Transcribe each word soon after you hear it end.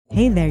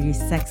Hey there, you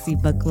sexy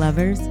book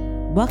lovers.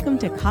 Welcome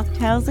to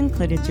Cocktails and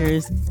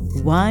Cliterature's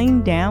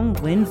Wind Down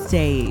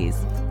Wednesdays,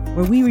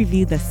 where we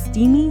review the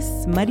steamy,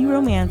 smutty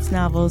romance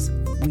novels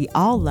we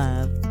all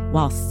love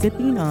while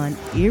sipping on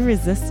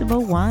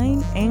irresistible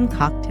wine and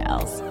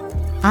cocktails.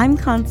 I'm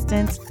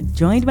Constance,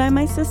 joined by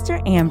my sister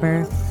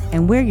Amber,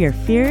 and we're your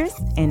fierce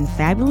and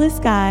fabulous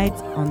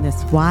guides on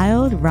this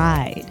wild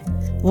ride.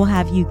 We'll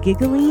have you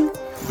giggling,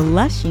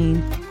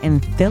 blushing,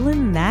 and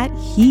feeling that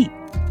heat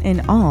in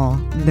all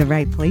the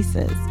right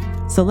places.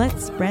 So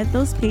let's spread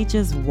those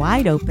pages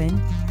wide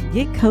open,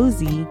 get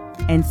cozy,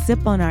 and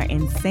sip on our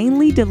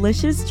insanely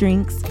delicious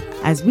drinks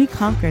as we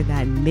conquer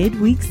that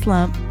midweek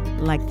slump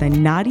like the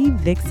naughty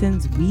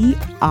vixens we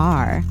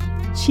are.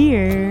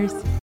 Cheers!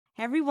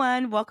 Hey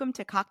everyone, welcome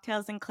to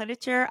Cocktails and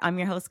Cliterature. I'm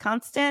your host,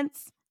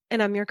 Constance.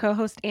 And I'm your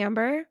co-host,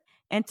 Amber.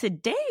 And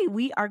today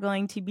we are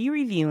going to be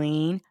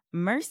reviewing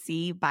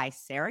Mercy by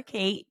Sara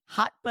Cate.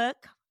 Hot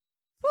book.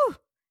 Whew,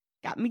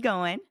 got me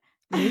going.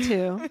 Me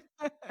too.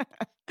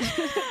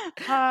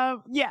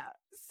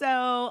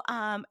 So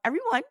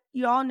everyone,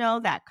 you all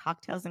know that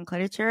Cocktails and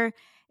Cliterature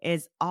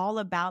is all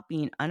about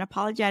being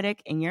unapologetic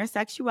in your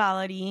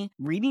sexuality,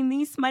 reading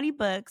these smutty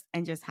books,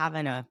 and just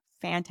having a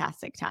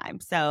fantastic time.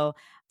 So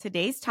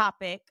today's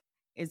topic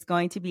is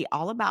going to be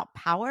all about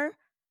power,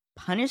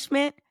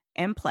 punishment,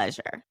 and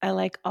pleasure. I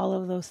like all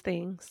of those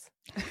things.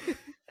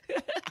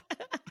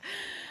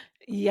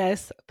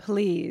 Yes,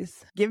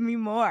 please. Give me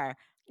more.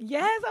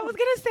 Yes, I was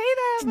going to say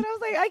that, but I was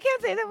like, I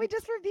can't say that. We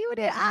just reviewed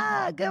it.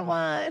 Good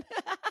one.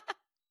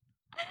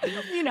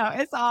 You know,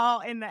 it's all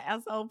in the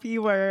SLP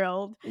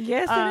world.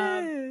 Yes,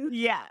 it is.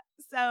 Yeah.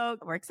 So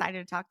we're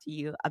excited to talk to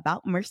you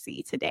about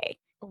Mercy today.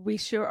 We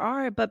sure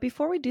are. But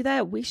before we do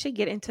that, we should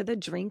get into the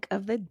drink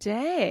of the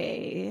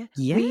day.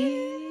 Yes.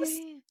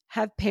 We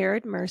have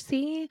paired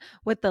Mercy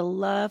with the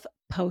Love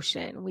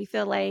Potion. We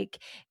feel like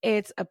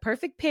it's a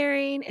perfect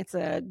pairing. It's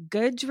a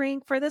good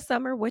drink for the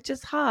summer, which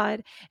is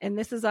hot. And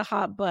this is a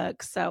hot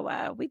book.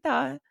 So we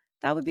thought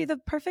that would be the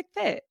perfect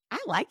fit. I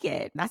like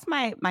it. That's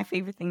my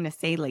favorite thing to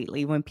say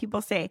lately. When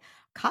people say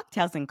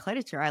Cocktails and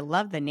Cliterature, I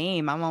love the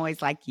name. I'm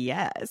always like,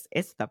 yes,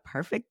 it's the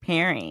perfect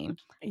pairing.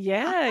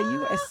 Yeah,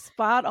 you are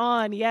spot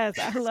on. Yes,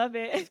 I love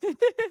it.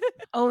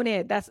 Own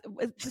it. This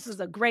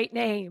is a great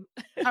name.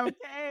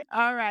 Okay.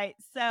 All right.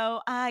 So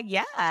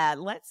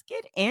let's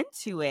get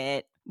into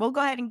it. We'll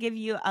go ahead and give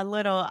you a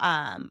little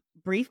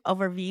brief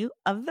overview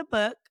of the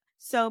book.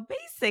 So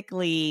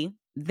basically,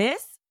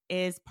 this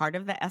is part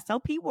of the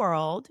SLP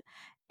world.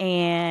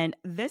 And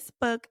this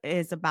book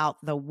is about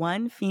the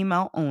one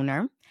female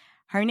owner.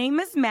 Her name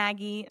is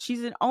Maggie.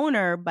 She's an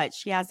owner, but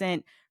she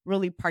hasn't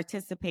really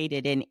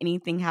participated in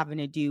anything having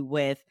to do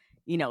with,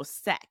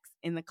 sex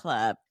in the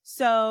club.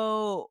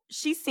 So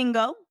she's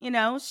single,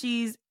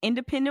 she's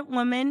independent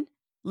woman,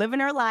 living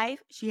her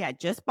life. She had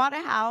just bought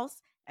a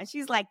house and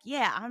she's like,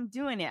 yeah, I'm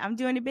doing it. I'm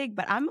doing it big,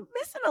 but I'm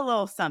missing a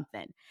little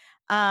something.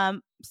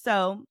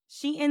 So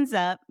she ends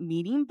up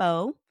meeting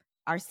Beau,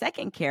 our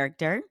second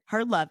character,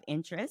 her love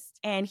interest,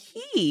 and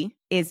he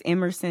is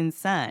Emerson's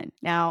son.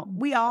 Now,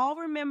 we all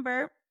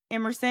remember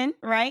Emerson,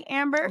 right,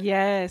 Amber?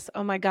 Yes.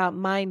 Oh my God.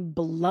 Mind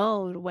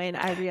blown when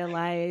I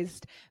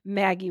realized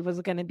Maggie was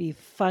going to be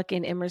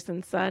fucking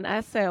Emerson's son. I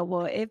said,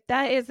 well, if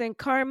that isn't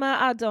karma,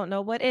 I don't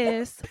know what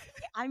is.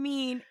 I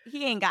mean,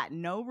 he ain't got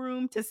no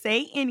room to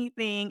say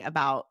anything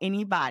about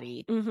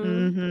anybody.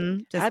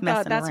 Just I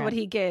thought that's around. What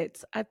he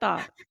gets. I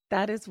thought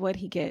that is what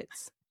he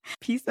gets.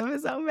 Piece of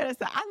his own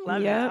medicine. I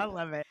love it. I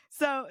love it.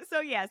 So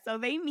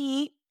they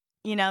meet,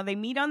 they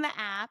meet on the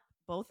app.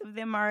 Both of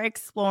them are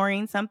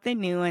exploring something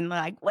new and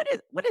like, what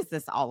is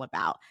this all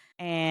about?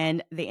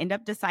 And they end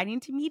up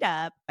deciding to meet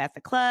up at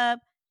the club.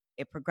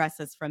 It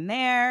progresses from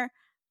there.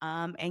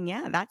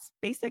 That's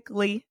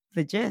basically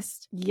the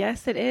gist.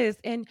 Yes, it is.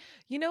 And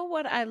you know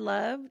what I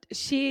loved?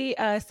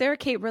 Sara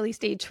Cate really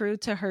stayed true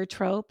to her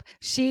trope.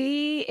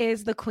 She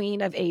is the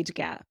queen of age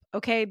gap.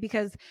 Okay,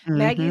 because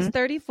Maggie's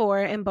 34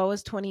 and Beau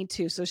is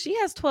 22. So she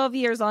has 12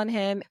 years on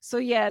him. So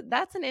yeah,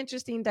 that's an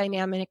interesting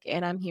dynamic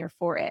and I'm here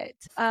for it.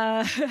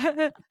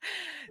 The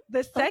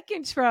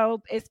second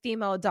trope is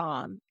female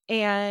dom.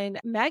 And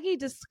Maggie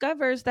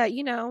discovers that,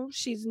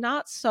 she's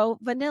not so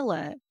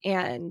vanilla.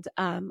 And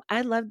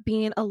I loved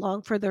being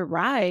along for the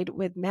ride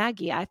with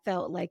Maggie. I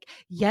felt like,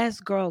 yes,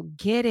 girl,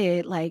 get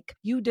it. Like,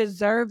 you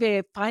deserve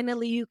it.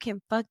 Finally, you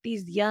can fuck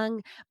these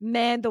young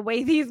men the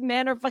way these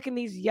men are fucking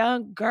these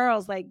young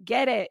girls. Like,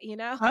 get it,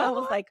 I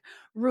was like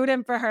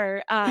rooting for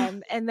her.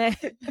 And then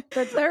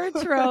the third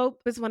trope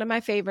is one of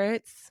my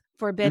favorites.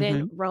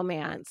 Forbidden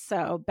romance.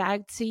 So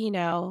back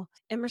to,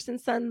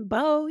 Emerson's son,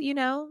 Beau,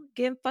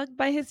 getting fucked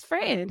by his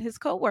friend, his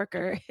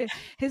coworker,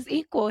 his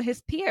equal,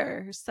 his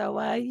peer. So,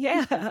 I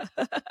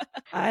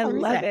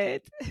love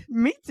it.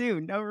 Me too.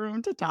 No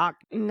room to talk.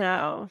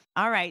 No.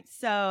 All right.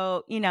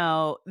 So,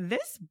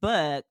 this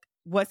book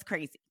was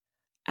crazy.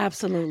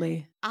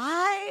 Absolutely.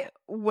 I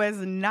was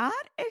not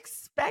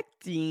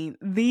expecting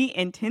the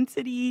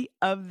intensity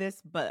of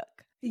this book.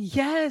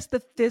 Yes, the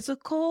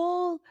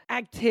physical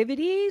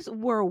activities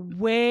were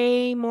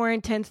way more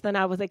intense than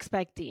I was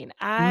expecting.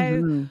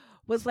 I Mhm.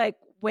 was like,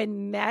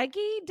 when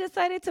Maggie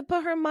decided to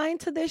put her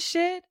mind to this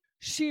shit,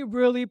 she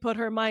really put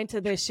her mind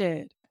to this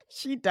shit.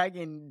 She dug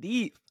in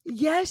deep.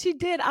 Yeah, she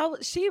did.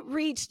 She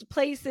reached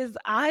places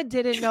I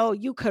didn't know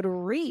you could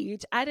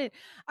reach. I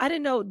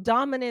didn't know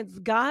dominance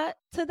got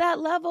to that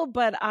level,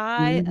 but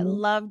I Mhm.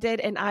 loved it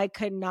and I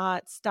could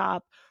not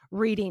stop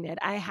reading it.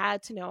 I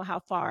had to know how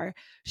far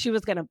she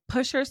was going to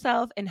push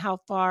herself and how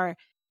far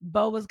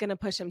Bo was going to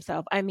push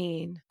himself. I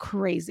mean,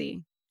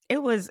 crazy.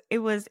 It was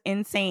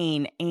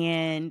insane,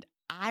 and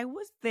I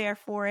was there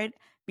for it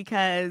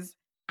because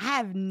I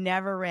have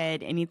never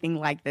read anything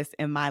like this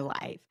in my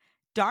life.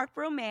 Dark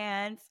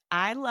romance,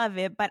 I love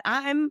it, but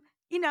I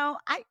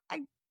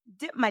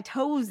dip my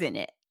toes in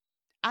it.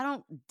 I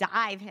don't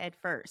dive head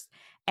first.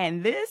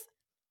 And this,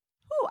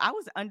 ooh, I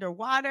was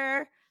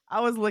underwater.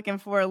 I was looking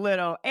for a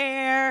little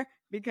air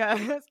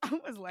because I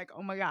was like,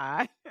 "Oh my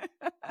god."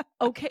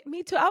 Okay,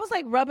 me too. I was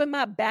like rubbing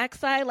my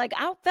backside. Like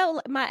I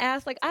felt my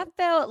ass. Like I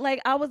felt like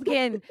I was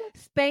getting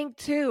spanked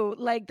too.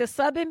 Like the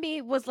sub in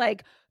me was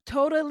like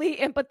totally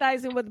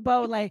empathizing with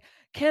Bo. Like,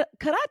 could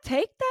I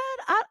take that?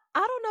 I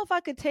don't know if I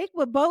could take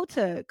what Bo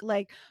took.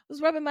 Like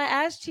was rubbing my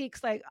ass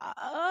cheeks. Like,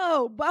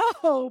 oh,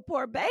 Bo,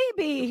 poor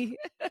baby.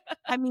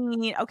 I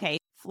mean, okay,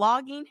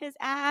 flogging his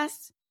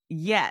ass,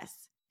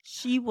 yes.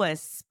 She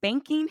was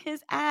spanking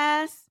his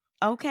ass,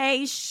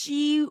 okay?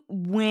 She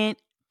went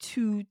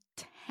to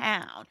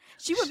town.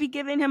 She would be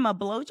giving him a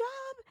blowjob,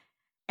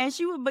 and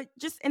she would, but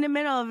just in the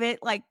middle of it,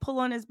 like pull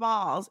on his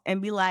balls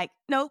and be like,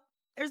 "Nope,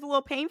 there's a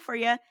little pain for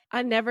you."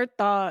 I never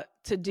thought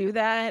to do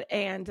that,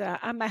 and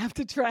I might have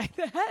to try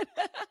that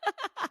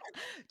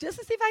just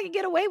to see if I can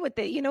get away with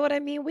it. You know what I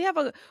mean? We have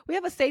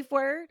a safe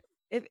word.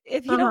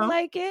 If he don't Uh-huh.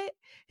 like it,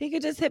 he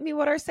could just hit me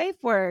with our safe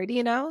word.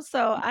 You know,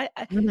 so I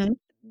Mhm.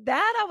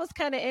 that I was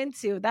kind of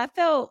into. That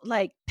felt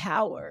like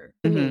power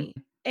to Mhm. me.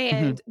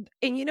 Mhm.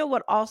 And you know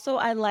what? Also,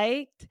 I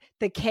liked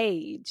the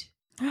cage.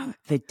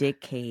 The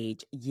dick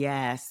cage.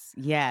 Yes.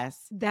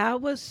 Yes.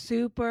 That was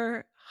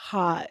super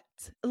hot.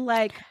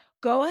 Like,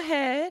 go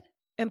ahead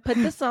and put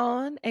this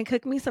on and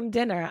cook me some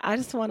dinner. I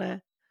just want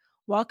to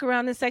walk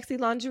around in sexy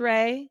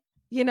lingerie,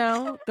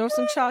 throw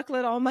some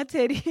chocolate on my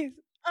titties,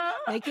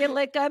 make it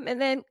lick up,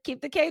 and then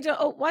keep the cage on.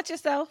 Oh, watch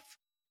yourself.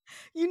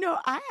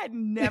 I had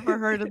never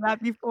heard of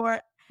that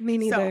before. Me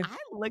So neither. I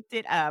looked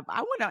it up. I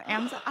went on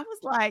Amazon. I was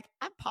like,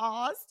 I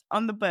paused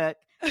on the book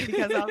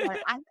because I was like,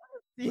 I gotta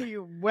see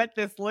what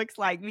this looks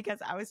like because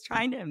I was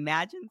trying to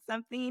imagine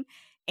something.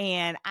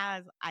 And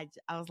I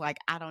was like,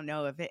 I don't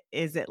know if it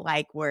is it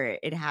like where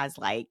it has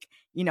like,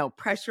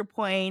 pressure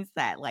points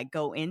that like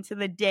go into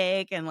the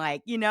dick and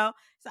like,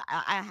 so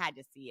I had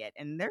to see it.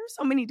 And there's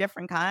so many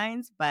different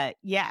kinds, but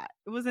yeah,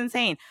 it was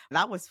insane.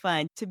 That was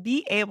fun to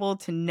be able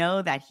to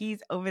know that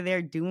he's over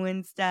there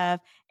doing stuff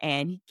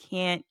and he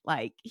can't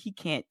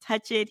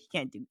touch it, he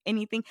can't do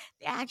anything.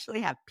 They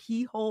actually have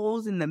pee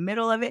holes in the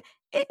middle of it.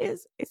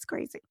 It's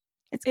crazy.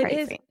 It's It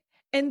is. crazy.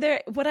 And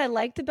what I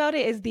liked about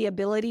it is the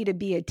ability to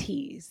be a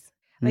tease.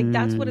 Like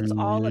that's what it's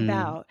all Mm,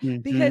 about.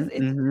 Because mhm,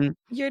 it's mhm,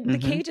 the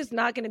mhm. cage is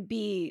not going to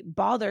be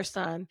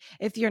bothersome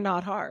if you're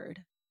not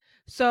hard.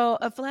 So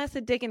a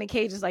flaccid dick in a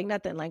cage is like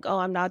nothing. Like, oh,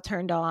 I'm not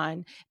turned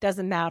on.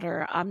 Doesn't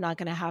matter. I'm not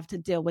going to have to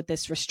deal with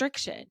this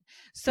restriction.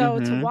 So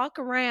to Mhm. walk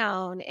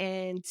around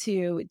and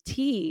to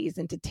tease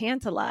and to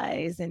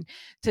tantalize and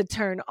to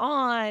turn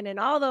on and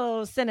all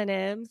those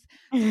synonyms,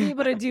 to be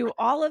able to do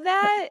all of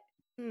that,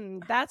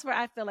 that's where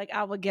I feel like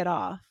I would get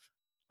off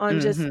on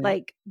just Mhm.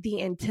 like the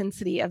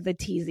intensity of the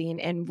teasing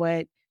and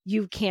what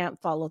you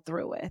can't follow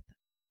through with.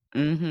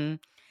 Mhm.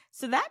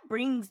 So that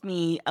brings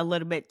me a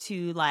little bit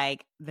to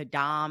like the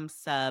dom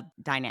sub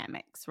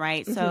dynamics,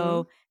 right? Hmm.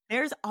 So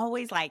there's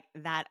always like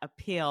that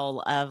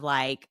appeal of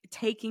like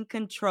taking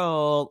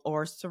control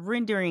or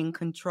surrendering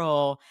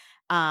control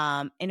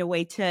in a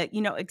way to,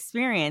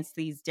 experience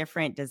these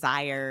different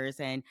desires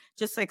and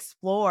just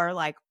explore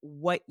like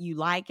what you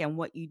like and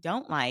what you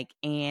don't like.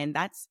 And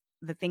that's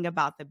the thing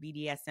about the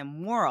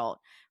BDSM world,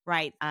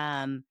 right?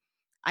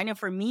 I know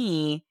for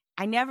me,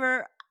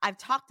 I've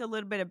talked a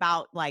little bit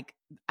about like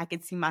I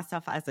could see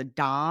myself as a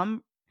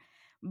dom,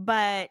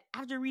 but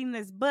after reading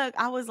this book,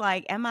 I was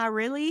like, am I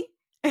really?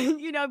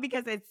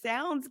 Because it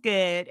sounds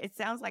good. It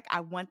sounds like I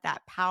want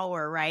that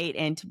power, right?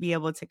 And to be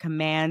able to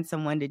command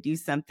someone to do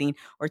something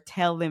or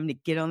tell them to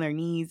get on their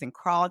knees and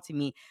crawl to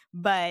me.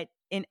 But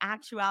in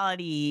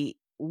actuality,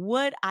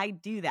 would I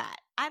do that?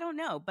 I don't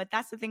know. But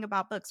that's the thing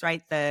about books,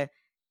 right? The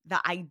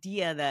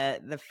idea,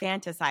 the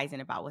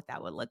fantasizing about what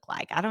that would look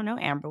like. I don't know,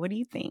 Amber. What do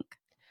you think?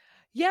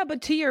 Yeah,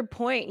 but to your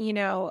point,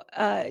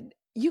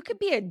 you could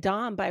be a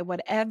dom by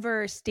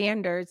whatever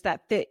standards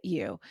that fit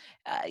you.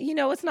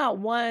 It's not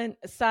one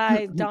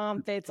size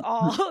dom fits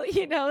all.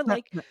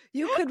 Like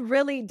you could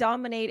really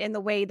dominate in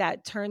the way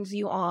that turns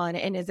you on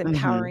and is Mhm.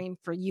 empowering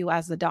for you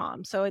as the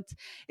dom. So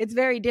it's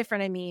very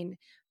different. I mean,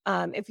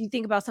 if you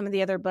think about some of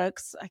the other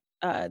books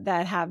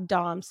that have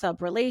dom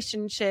sub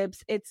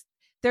relationships, it's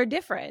they're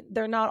different.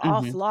 They're not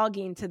all Mhm.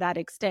 flogging to that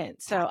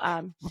extent. So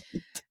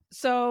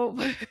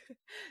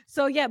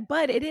so yeah,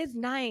 but it is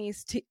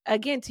nice to,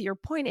 again, to your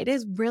point, it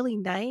is really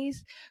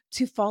nice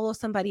to follow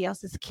somebody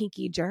else's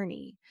kinky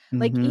journey.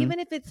 Like, Mhm. even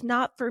if it's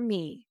not for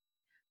me,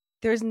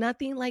 there's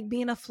nothing like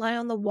being a fly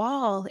on the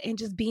wall and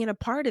just being a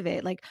part of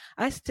it. Like,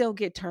 I still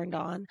get turned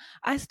on.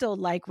 I still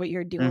like what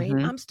you're doing.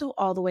 Mhm. I'm still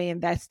all the way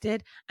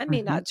invested. I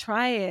may Mhm. not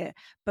try it,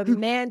 but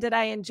man, did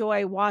I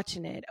enjoy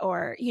watching it,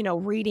 or,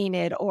 reading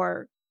it,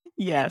 or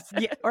Yes.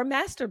 yeah, or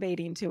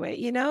masturbating to it.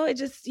 It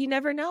just, you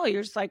never know.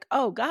 You're just like,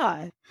 "Oh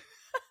God,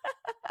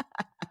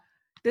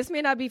 this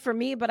may not be for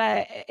me, but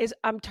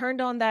I'm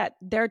turned on that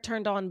they're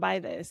turned on by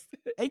this."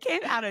 It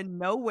came out of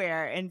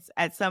nowhere and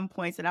at some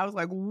points, and I was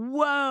like,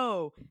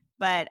 "Whoa."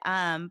 But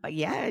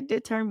yeah, it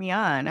did turn me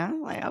on. I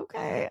was like,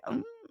 "Okay,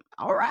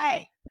 all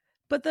right."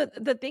 But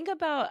the thing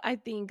about, I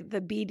think,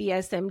 the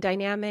BDSM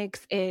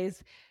dynamics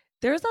is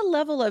there's a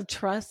level of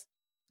trust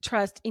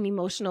and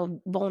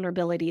emotional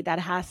vulnerability that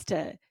has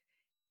to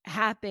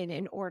happen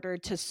in order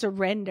to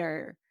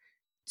surrender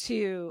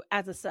to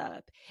as a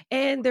sub.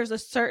 And there's a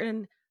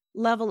certain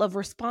level of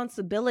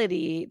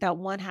responsibility that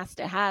one has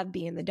to have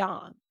being the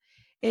dom.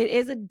 It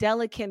is a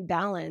delicate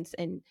balance,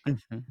 and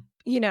Mhm.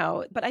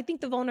 but I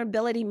think the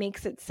vulnerability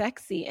makes it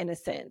sexy in a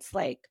sense.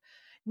 Like,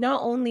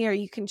 not only are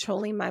you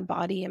controlling my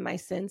body and my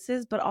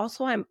senses, but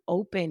also I'm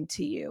open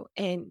to you.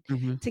 And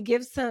Mhm.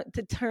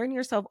 to turn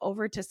yourself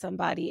over to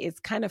somebody is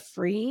kind of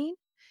freeing,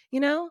 you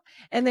know?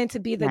 And then to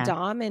be the Yeah.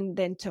 dom and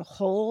then to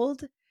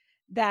hold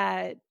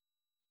that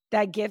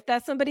gift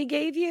that somebody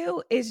gave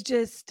you is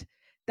just,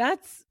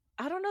 that's,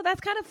 I don't know,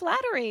 that's kind of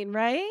flattering,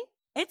 right?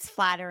 It's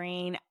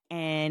flattering,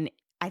 and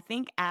I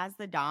think as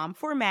the dom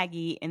for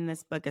Maggie in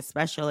this book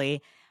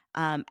especially,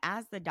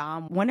 as the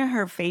dom, one of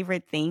her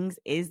favorite things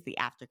is the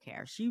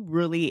aftercare. She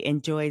really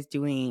enjoys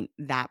doing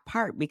that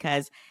part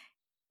because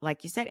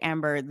like you said,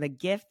 Amber, the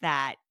gift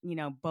that,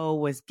 Bo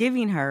was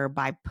giving her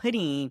by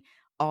putting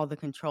all the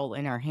control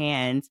in her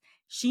hands,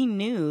 she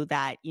knew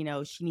that,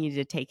 she needed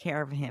to take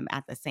care of him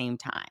at the same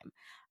time.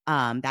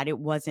 That it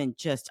wasn't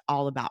just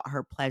all about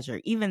her pleasure,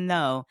 even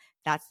though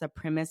that's the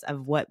premise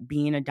of what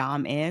being a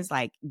Dom is.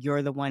 Like,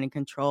 you're the one in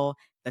control.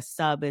 The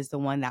sub is the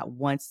one that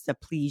wants to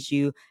please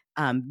you.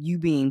 You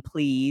being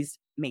pleased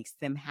makes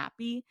them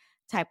happy,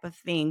 type of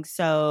thing.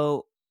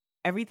 So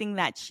everything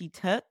that she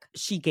took,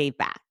 she gave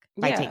back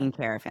by Yeah. taking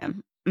care of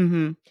him.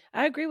 Mhm.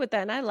 I agree with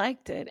that, and I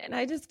liked it, and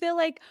I just feel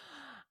like,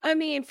 I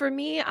mean, for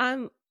me,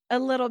 I'm a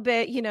little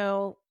bit,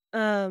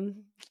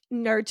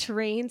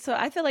 nurturing, so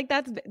I feel like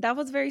that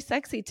was very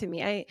sexy to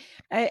me.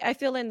 I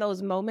feel in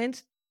those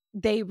moments,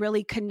 they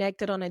really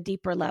connected on a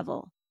deeper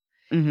level.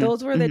 Mhm.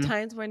 Those were the Mhm.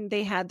 times when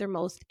they had their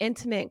most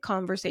intimate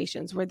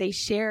conversations, where they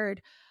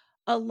shared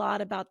a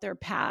lot about their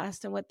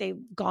past and what they've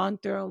gone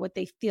through and what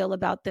they feel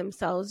about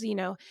themselves.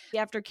 The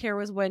aftercare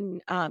was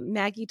when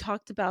Maggie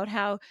talked about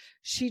how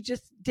she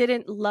just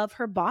didn't love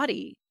her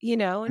body,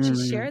 and she Mhm.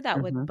 shared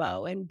that with Mhm.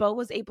 Bo, and Bo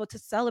was able to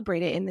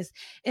celebrate it in this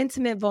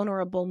intimate,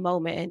 vulnerable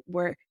moment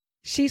where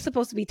she's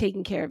supposed to be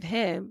taking care of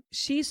him.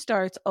 She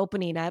starts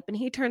opening up, and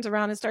he turns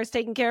around and starts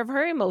taking care of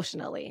her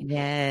emotionally.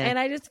 Yes. And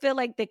I just feel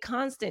like the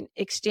constant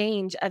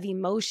exchange of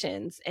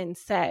emotions and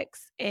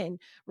sex and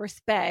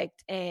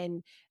respect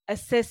and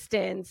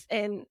assistance,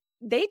 and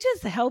they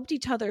just helped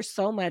each other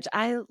so much.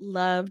 I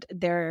loved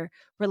their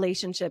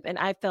relationship, and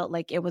I felt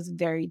like it was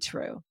very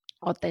true,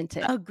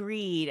 authentic.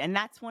 Agreed. And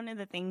that's one of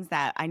the things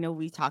that I know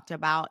we talked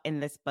about in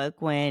this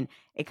book when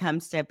it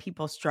comes to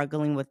people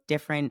struggling with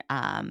different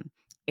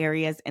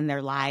areas in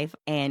their life.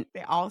 And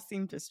they all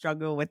seem to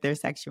struggle with their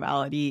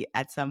sexuality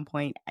at some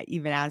point,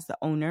 even as the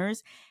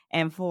owners.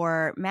 And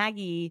for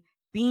Maggie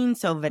being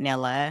so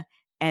vanilla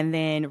and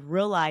then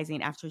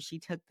realizing after she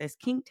took this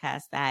kink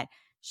test that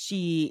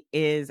she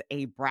is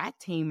a brat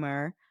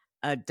tamer,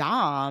 a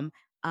Dom,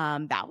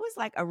 that was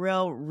like a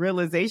real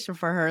realization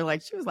for her.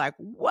 Like, she was like,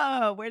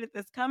 whoa, where did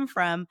this come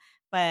from?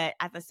 But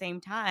at the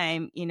same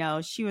time,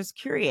 she was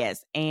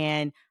curious,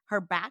 and her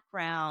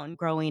background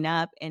growing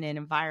up in an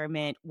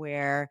environment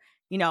where,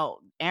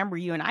 Amber,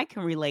 you and I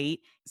can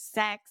relate,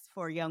 sex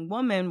for a young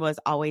woman was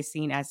always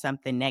seen as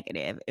something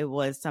negative. It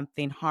was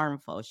something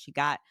harmful. She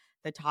got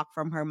the talk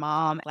from her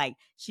mom, like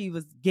she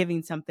was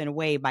giving something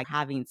away by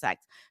having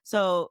sex.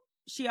 So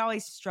she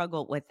always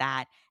struggled with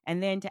that.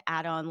 And then to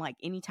add on like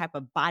any type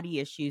of body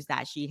issues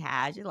that she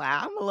has, she's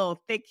like, I'm a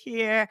little thick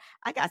here.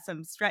 I got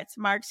some stretch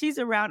marks. She's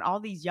around all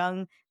these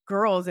young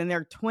girls in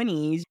their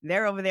 20s.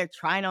 They're over there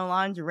trying on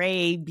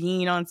lingerie,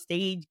 being on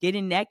stage,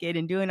 getting naked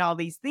and doing all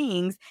these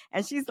things.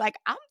 And she's like,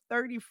 I'm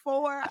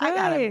 34. I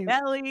got a Right.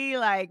 belly.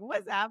 Like,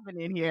 what's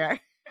happening here?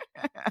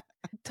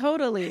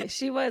 Totally.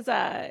 She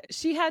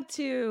had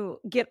to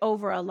get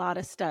over a lot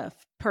of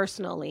stuff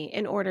personally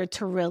in order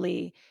to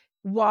really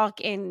walk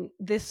in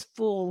this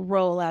full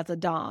role as a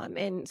dom.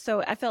 And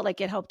so I felt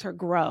like it helped her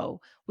grow.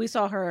 We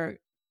saw her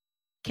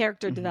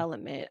character Mhm.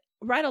 development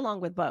right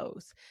along with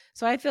Bose.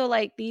 So I feel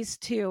like these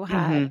two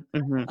had Mhm.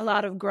 Mhm. a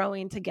lot of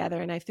growing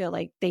together, and I feel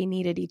like they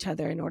needed each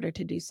other in order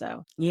to do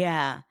so.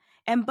 Yeah.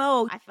 And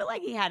Bo, I feel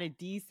like he had a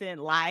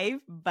decent life,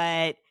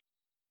 but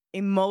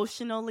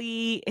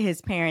emotionally,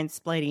 his parents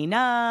splitting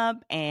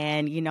up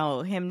and,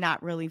 him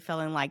not really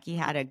feeling like he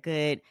had a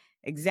good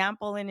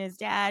example in his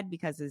dad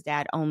because his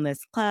dad owned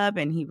this club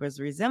and he was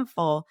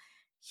resentful.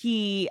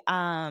 He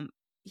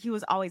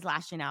was always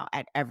lashing out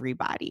at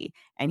everybody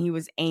and he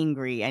was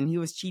angry and he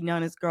was cheating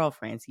on his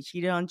girlfriends. He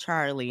cheated on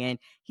Charlie and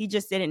he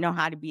just didn't know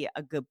how to be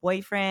a good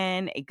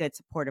boyfriend, a good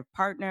supportive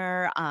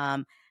partner,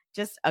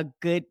 just a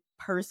good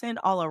person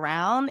all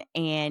around.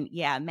 And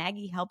yeah,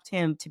 Maggie helped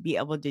him to be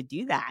able to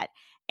do that.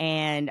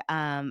 And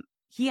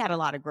he had a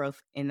lot of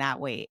growth in that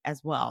way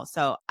as well.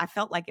 So I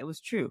felt like it was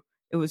true.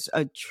 It was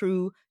a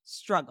true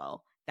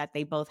struggle that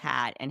they both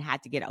had and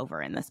had to get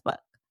over in this book.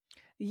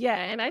 Yeah,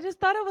 and I just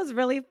thought it was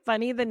really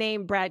funny, the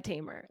name Brad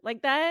Tamer.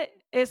 Like, that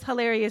is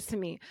hilarious to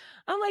me.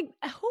 I'm like,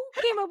 who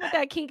came up with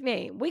that kink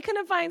name? We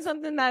couldn't find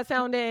something that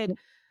sounded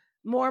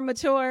more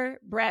mature.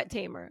 Brat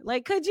Tamer.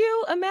 Like, could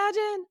you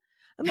imagine?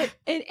 I'm like,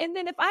 and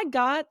then if I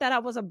got that I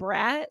was a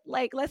brat,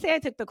 like, let's say I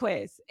took the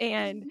quiz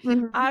and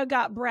I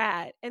got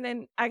brat, and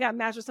then I got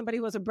matched with somebody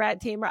who was a Brat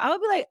Tamer, I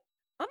would be like,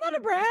 I'm not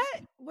a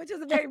brat, which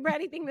is a very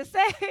bratty thing to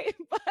say,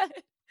 but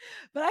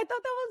I thought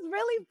that was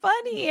really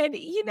funny. And,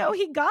 he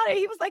got it.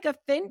 He was like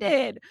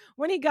offended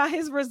when he got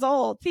his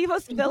results. He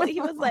was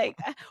like,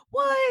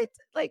 what?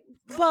 Like,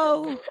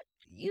 Bo,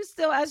 you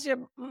still ask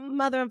your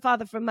mother and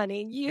father for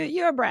money.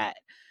 You're a brat.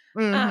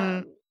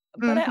 Mm-hmm.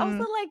 But I Mm-hmm.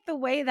 also like the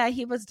way that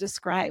he was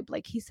described.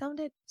 Like, he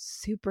sounded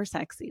super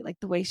sexy, like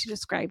the way she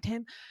described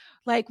him.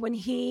 Like when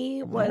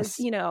he was,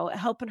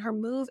 helping her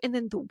move, and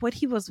then what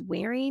he was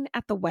wearing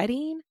at the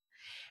wedding.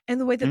 And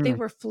the way that they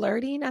were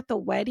flirting at the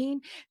wedding,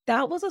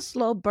 that was a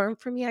slow burn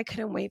for me. I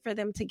couldn't wait for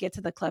them to get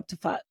to the club to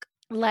fuck.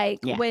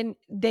 Like when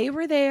they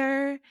were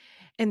there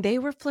and they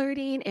were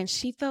flirting and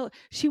she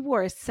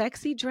wore a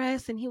sexy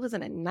dress and he was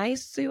in a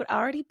nice suit. I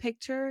already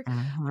picture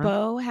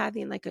Bo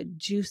having like a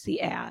juicy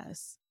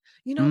ass.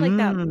 Like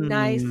that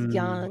nice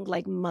young,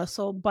 like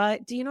muscle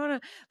butt. Do you know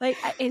what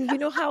and you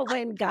know how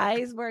when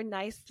guys wear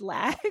nice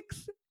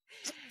slacks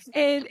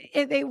and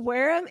they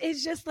wear them,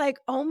 it's just like,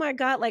 oh my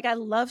God, like I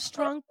love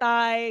strong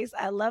thighs.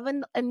 I love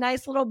a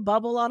nice little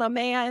bubble on a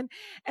man.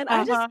 And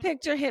I just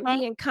picture him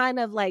being kind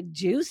of like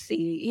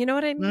juicy. You know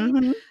what I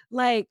mean?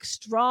 Like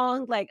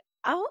strong, like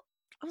I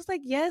was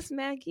like, yes,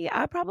 Maggie,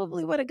 I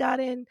probably would have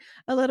gotten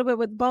a little bit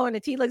with Bo. And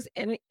if he looks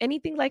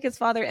anything like his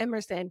father,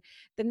 Emerson,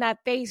 then that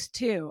face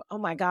too. Oh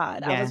my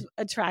God. I was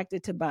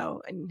attracted to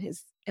Bo and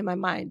in my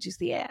mind,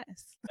 juicy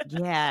ass.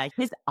 Yeah,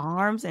 his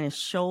arms and his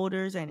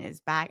shoulders and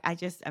his back. I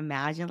just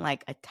imagine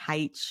like a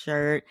tight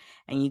shirt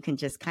and you can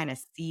just kind of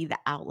see the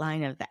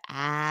outline of the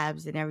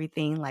abs and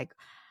everything. Like,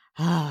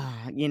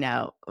 Yeah.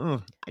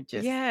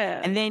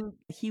 and then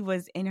he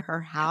was in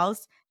her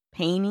house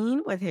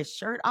painting with his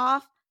shirt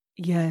off.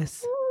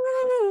 Yes.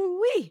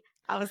 Ooh-wee.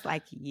 I was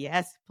like,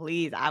 yes,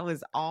 please. I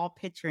was all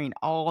picturing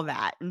all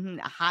that,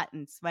 hot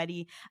and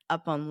sweaty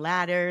up on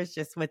ladders,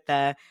 just with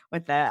the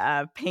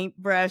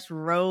paintbrush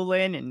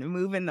rolling and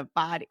moving the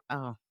body.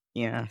 Oh,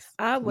 yes.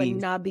 I would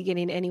please. not be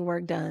getting any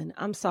work done.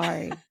 I'm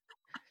sorry.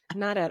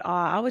 Not at all.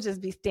 I would just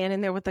be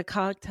standing there with the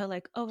cocktail,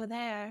 like, over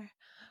there.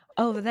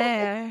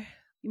 You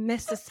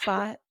missed a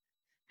spot.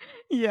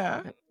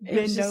 Yeah.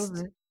 Bend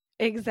over.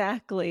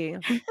 Exactly.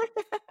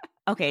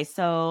 Okay,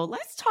 so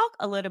let's talk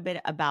a little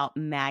bit about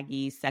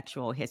Maggie's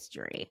sexual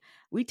history.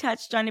 We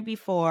touched on it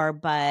before,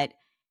 but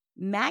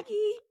Maggie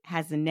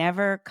has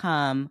never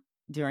come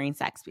during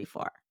sex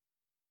before.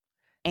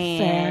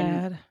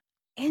 And sad.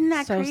 isn't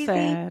that so crazy?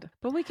 Sad.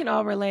 But we can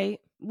all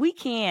relate. We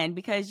can,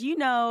 because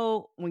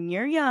when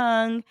you're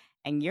young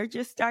and you're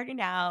just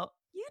starting out,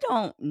 you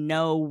don't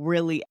know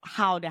really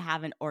how to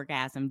have an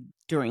orgasm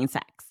during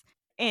sex.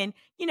 And,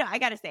 I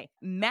got to say,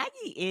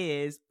 Maggie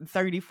is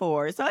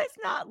 34, so it's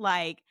not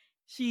like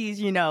she's,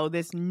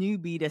 this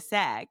newbie to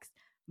sex.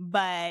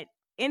 But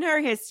in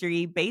her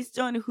history, based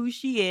on who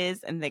she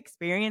is and the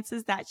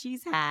experiences that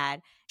she's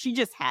had, she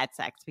just had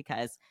sex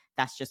because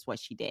that's just what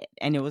she did.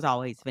 And it was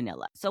always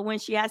vanilla. So when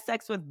she has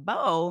sex with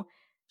Bo,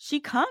 she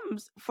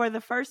comes for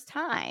the first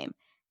time.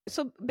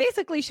 So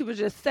basically, she was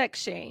just sex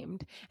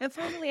shamed. And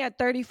finally, at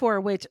 34,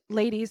 which,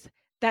 ladies,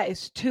 that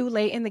is too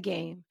late in the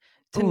game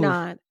to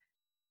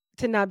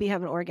not be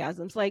having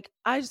orgasms. Like,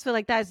 I just feel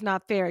like that is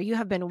not fair. You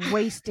have been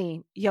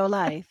wasting your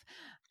life.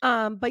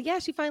 But yeah,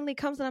 she finally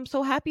comes and I'm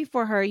so happy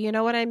for her. You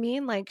know what I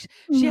mean? Like,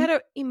 she had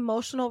an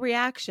emotional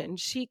reaction.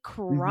 She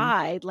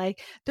cried.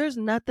 Like, there's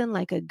nothing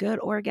like a good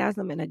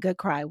orgasm and a good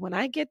cry. When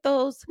I get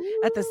those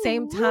at the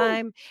same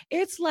time,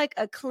 it's like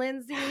a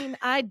cleansing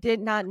I did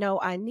not know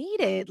I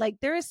needed.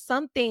 Like, there is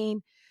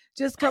something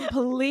just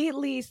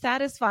completely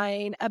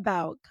satisfying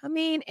about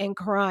coming and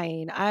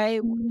crying.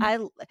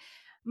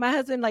 My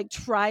husband like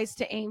tries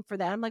to aim for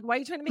that. I'm like, why are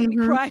you trying to make me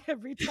cry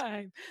every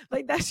time?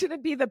 Like, that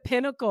shouldn't be the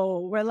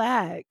pinnacle.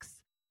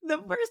 Relax. The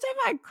first time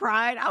I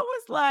cried, I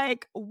was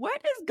like, what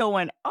is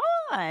going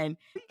on?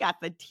 We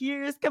got the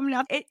tears coming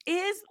out. It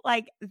is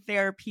like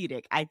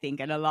therapeutic, I think,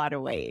 in a lot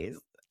of ways.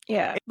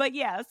 Yeah. But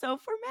yeah, so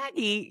for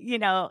Maggie,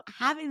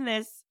 having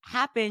this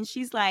happen,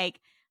 she's like,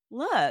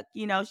 look,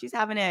 she's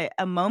having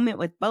a moment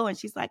with Bo, and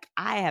she's like,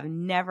 I have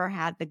never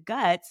had the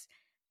guts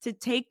to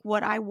take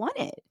what I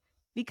wanted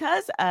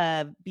because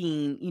of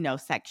being,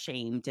 sex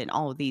shamed and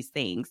all of these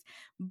things.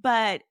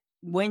 But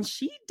when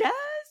she does,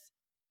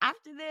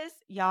 after this,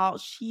 y'all,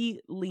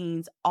 she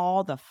leans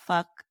all the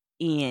fuck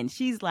in.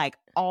 She's like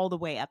all the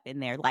way up in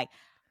there, like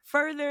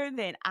further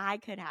than I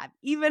could have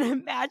even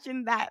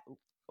imagined that.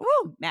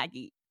 Ooh,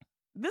 Maggie,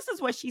 this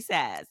is what she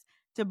says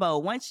to Bo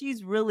once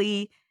she's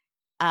really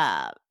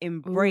Ooh,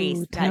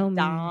 embraced tell that me.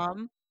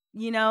 dom,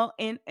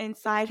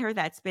 inside her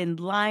that's been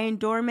lying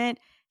dormant.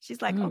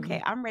 She's like, okay,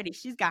 Mm. I'm ready.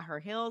 She's got her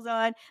heels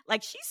on.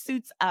 Like, she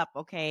suits up,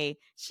 okay?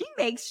 She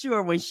makes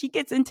sure when she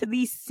gets into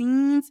these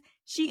scenes,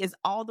 she is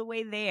all the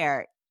way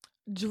there.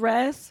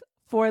 Dress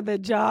for the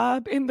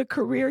job in the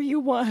career you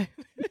want.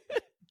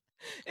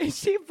 And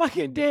she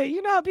fucking did.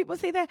 You know how people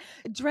say that?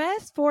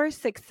 Dress for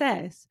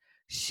success.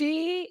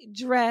 She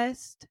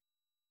dressed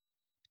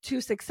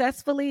to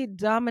successfully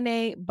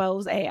dominate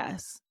Bo's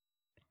ass.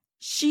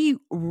 She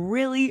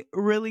really,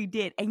 really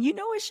did. And you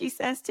know what she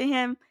says to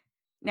him?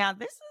 Now,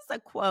 this is a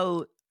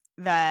quote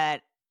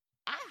that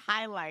I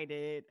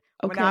highlighted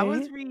when I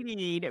was Okay.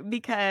 reading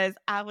because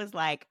I was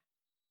like,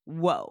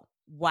 whoa,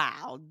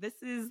 wow,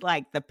 this is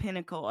like the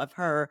pinnacle of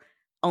her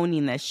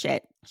owning this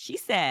shit. She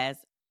says,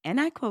 and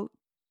I quote,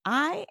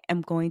 I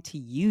am going to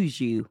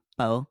use you,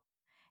 Bo.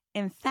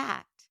 In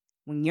fact,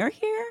 when you're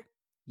here,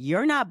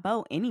 you're not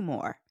Bo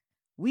anymore.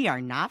 We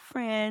are not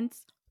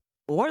friends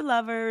or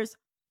lovers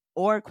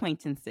or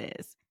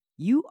acquaintances.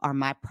 You are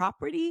my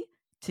property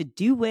to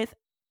do with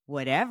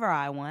whatever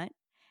I want.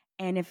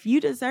 And if you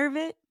deserve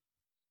it,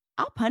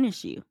 I'll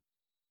punish you.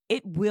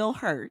 It will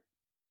hurt.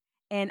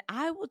 And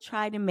I will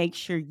try to make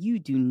sure you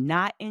do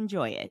not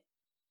enjoy it.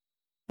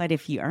 But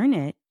if you earn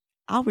it,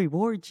 I'll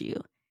reward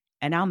you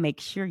and I'll make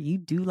sure you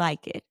do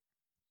like it.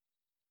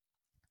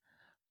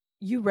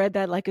 You read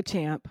that like a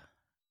champ.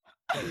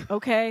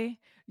 Okay.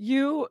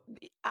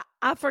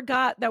 I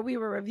forgot that we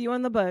were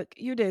reviewing the book.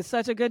 You did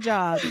such a good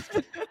job.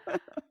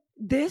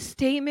 This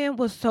statement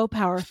was so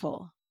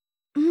powerful.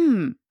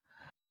 Mm.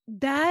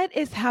 That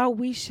is how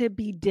we should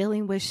be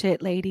dealing with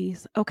shit,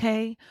 ladies.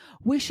 Okay.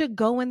 We should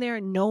go in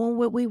there knowing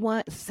what we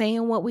want,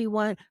 saying what we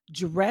want,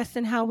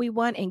 dressing how we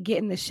want, and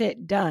getting the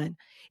shit done.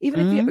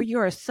 Even if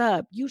you're a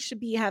sub, you should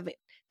be having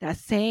that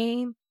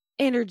same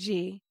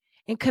energy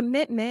and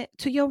commitment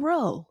to your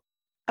role.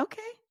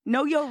 Okay.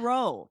 Know your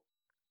role.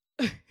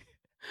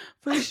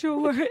 For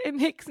sure. It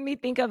makes me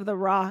think of The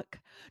Rock.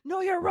 Know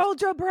your role,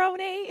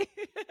 jabroni.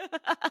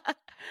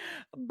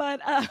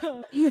 but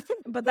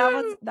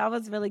that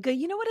was really good.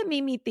 You know what it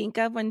made me think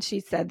of when she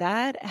said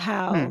that?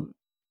 How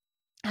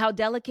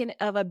delicate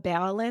of a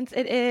balance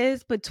it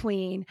is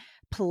between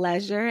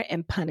pleasure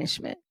and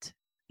punishment.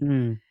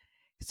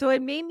 So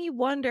it made me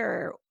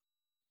wonder,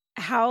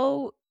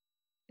 how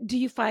do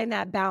you find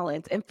that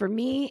balance? And for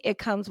me, it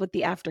comes with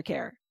the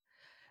aftercare.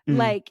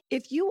 Like,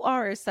 if you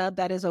are a sub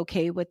that is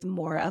okay with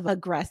more of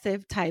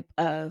aggressive type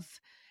of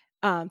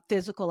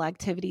physical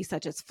activity,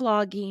 such as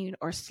flogging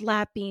or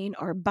slapping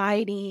or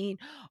biting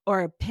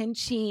or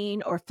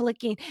pinching or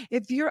flicking,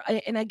 if you're,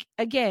 and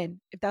again,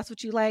 if that's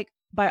what you like,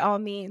 by all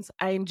means,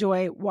 I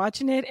enjoy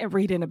watching it and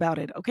reading about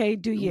it. Okay,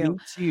 do you? Me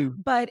too.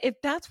 But if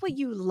that's what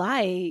you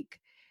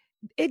like,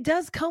 it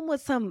does come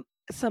with some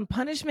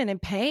punishment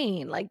and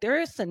pain. Like,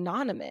 they're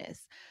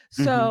synonymous.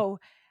 So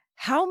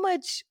how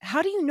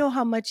do you know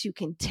how much you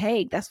can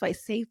take? That's why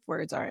safe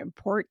words are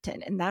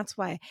important. And that's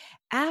why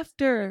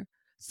after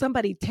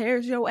somebody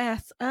tears your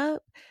ass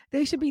up,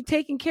 they should be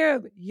taking care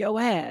of your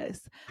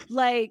ass.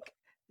 Like,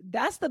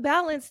 that's the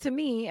balance to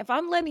me. If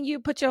I'm letting you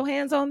put your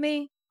hands on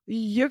me,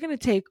 you're going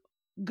to take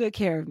good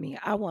care of me.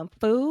 I want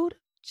food,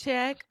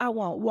 check. I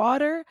want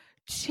water,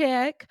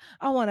 check.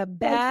 I want a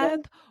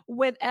bath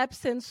with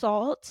Epsom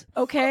salt,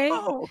 okay?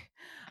 Oh.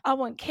 I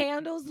want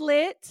candles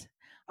lit.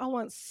 I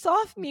want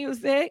soft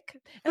music,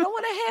 and I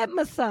want a head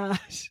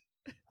massage.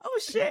 Oh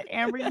shit,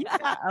 Amber, you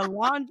got a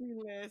laundry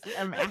list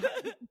of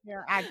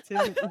their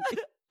activities.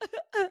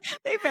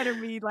 They better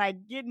be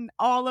like getting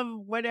all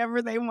of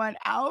whatever they want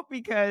out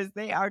because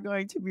they are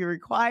going to be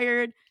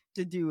required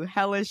to do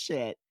hella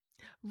shit.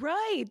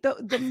 Right.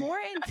 The more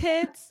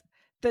intense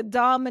the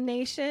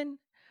domination,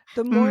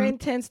 the more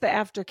intense the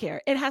aftercare.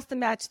 It has to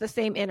match the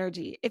same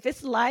energy. If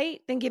it's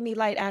light, then give me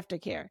light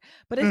aftercare.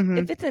 But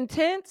if it's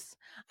intense,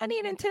 I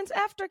need intense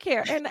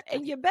aftercare.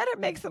 And you better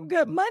make some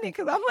good money,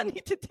 because I'm going to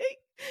need to take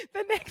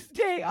the next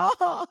day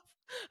off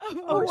of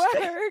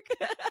work.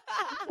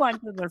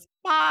 Went to the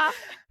spa.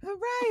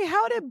 Right.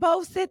 How did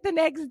Bo sit the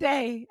next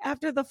day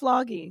after the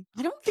flogging?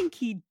 I don't think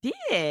he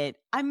did.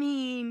 I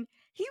mean,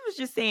 he was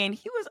just saying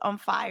he was on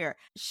fire.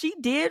 She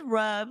did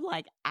rub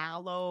like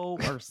aloe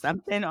or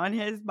something on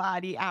his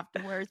body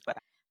afterwards. But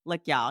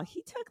look, y'all,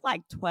 he took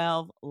like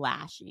 12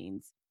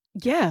 lashings.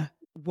 Yeah.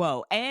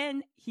 Whoa.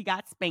 And he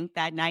got spanked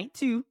that night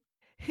too.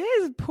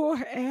 His poor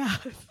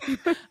ass.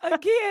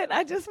 Again,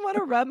 I just want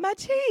to rub my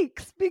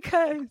cheeks,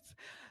 because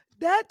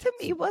that to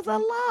me was a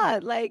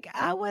lot. Like,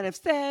 I would have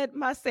said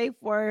my safe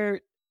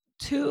word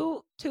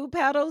two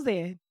paddles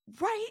in.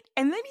 Right?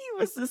 And then he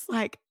was just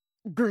like,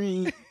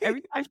 green.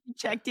 Every time she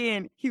checked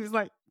in, he was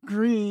like,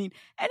 green.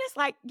 And it's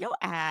like, yo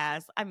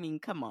ass. I mean,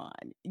 come on.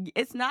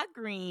 It's not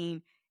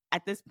green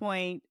at this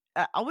point.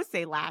 I would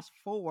say last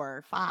 4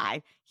 or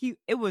 5,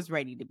 it was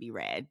ready to be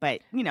red.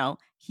 But,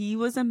 he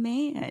was a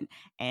man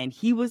and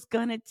he was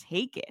going to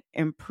take it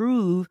and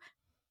prove,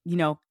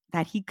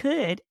 that he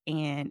could,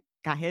 and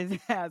got his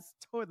ass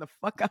tore the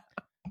fuck up.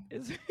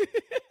 It's,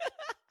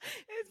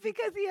 it's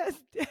because he has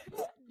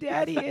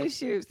daddy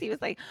issues. He was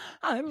like,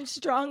 I'm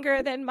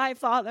stronger than my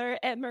father,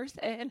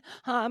 Emerson.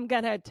 I'm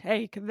going to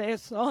take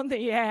this on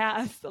the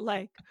ass.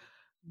 Like,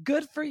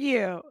 good for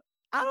you.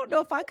 I don't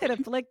know if I could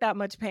inflict that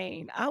much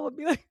pain. I would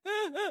be like,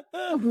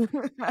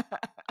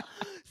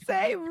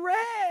 say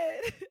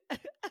red.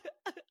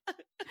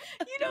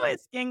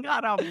 His skin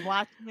got all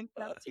blotchy and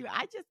stuff too.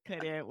 I just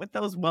couldn't with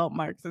those welt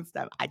marks and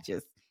stuff.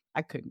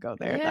 I couldn't go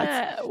there.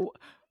 Yeah.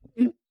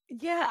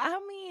 Yeah, I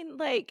mean,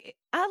 like,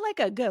 I like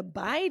a good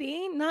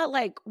biting, not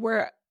like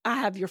where I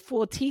have your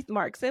full teeth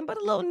marks in, but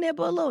a little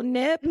nibble, a little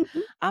nip.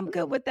 I'm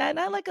good with that. And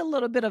I like a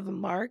little bit of a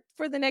mark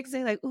for the next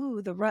day. Like,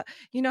 ooh,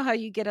 you know how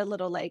you get a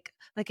little like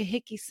a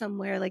hickey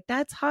somewhere. Like,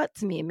 that's hot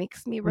to me. It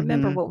makes me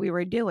remember what we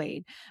were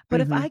doing.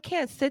 But if I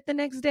can't sit the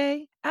next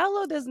day,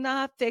 aloe does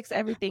not fix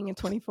everything in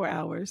 24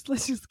 hours.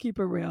 Let's just keep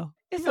it real.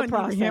 It's a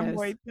process.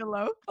 Hemorrhoid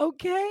pillow.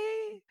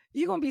 Okay.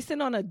 You're going to be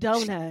sitting on a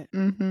donut.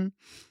 When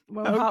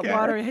hot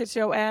water hits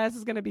your ass,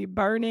 it's going to be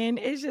burning.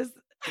 It's just,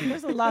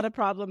 there's a lot of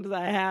problems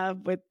I have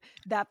with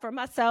that for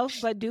myself.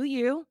 But do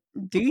you?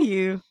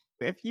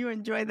 If you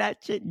enjoy that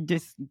shit,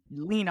 just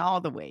lean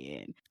all the way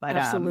in. But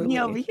absolutely.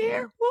 Me over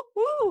here,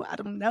 woo, I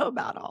don't know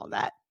about all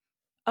that.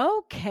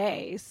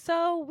 Okay.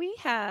 So we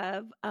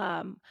have,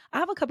 I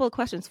have a couple of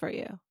questions for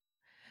you.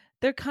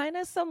 They're kind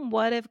of some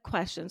what if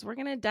questions. We're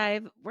going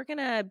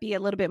to be a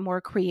little bit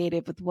more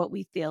creative with what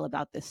we feel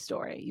about this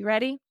story. You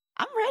ready?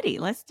 I'm ready.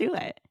 Let's do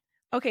it.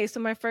 Okay, so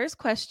my first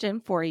question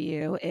for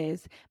you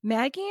is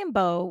Maggie and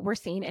Bo were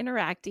seen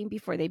interacting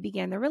before they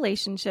began their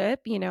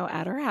relationship,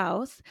 at her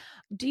house.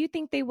 Do you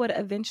think they would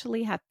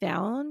eventually have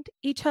found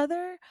each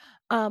other,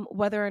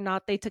 whether or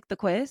not they took the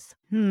quiz?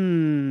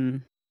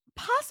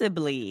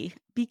 Possibly,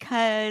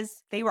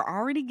 because they were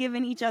already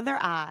giving each other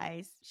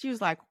eyes. She was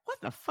like,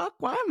 what the fuck?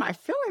 Why am I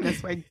feeling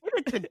this way?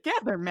 Get it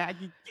together,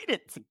 Maggie.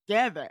 Get it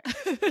together.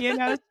 She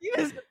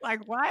was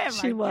like, why am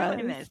I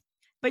feeling this?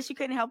 But she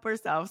couldn't help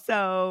herself.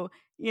 So,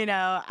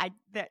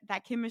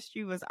 that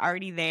chemistry was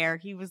already there.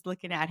 He was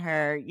looking at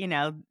her,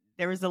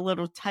 there was a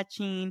little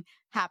touching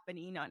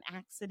happening on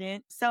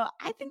accident. So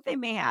I think they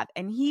may have.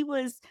 And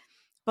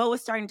Bo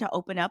was starting to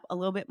open up a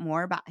little bit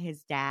more about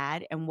his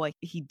dad and what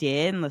he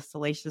did in the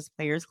Salacious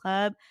Players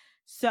Club.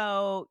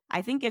 So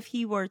I think if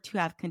he were to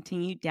have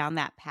continued down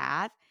that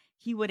path,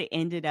 he would have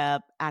ended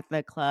up at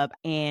the club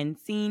and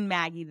seen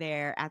Maggie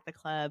there at the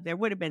club. There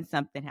would have been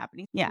something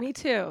happening. Yeah. Me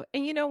too.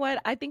 And you know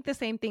what? I think the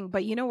same thing.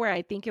 But you know where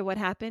I think it would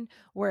happen?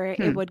 Where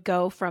it would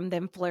go from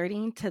them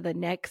flirting to the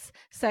next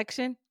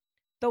section?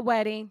 The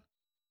wedding.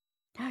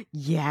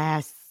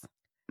 Yes.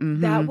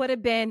 That would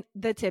have been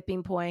the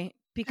tipping point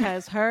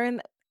because her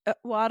and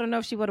I don't know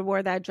if she would have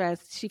wore that dress.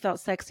 She felt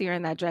sexier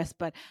in that dress.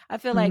 But I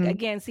feel like,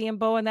 again, seeing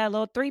Bo in that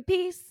little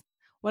 3-piece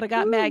would have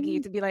got Maggie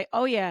to be like,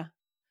 oh, yeah.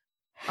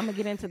 I'm going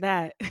to get into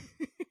that.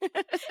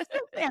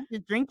 After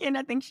drinking,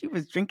 I think she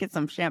was drinking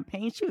some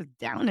champagne. She was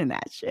down in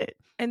that shit.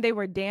 And they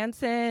were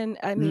dancing.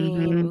 I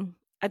mean,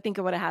 I think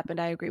it would have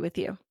happened. I agree with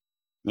you.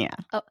 Yeah.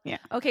 Oh, yeah.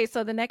 Okay.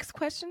 So the next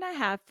question I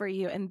have for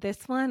you, and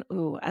this one,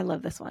 ooh, I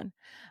love this one.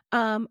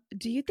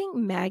 Do you think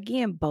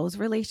Maggie and Bo's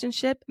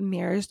relationship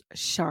mirrors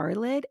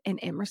Charlotte and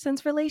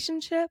Emerson's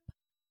relationship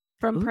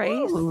from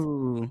Praise?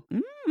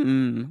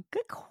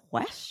 Good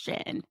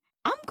question.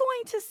 I'm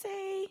going to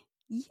say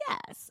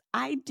yes,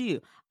 I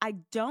do. I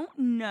don't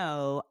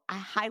know. I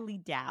highly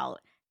doubt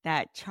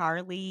that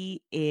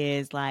Charlie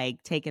is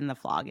like taking the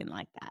flogging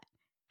like that.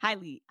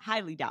 Highly,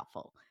 highly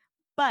doubtful.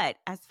 But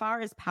as far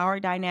as power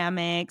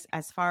dynamics,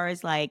 as far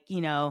as like,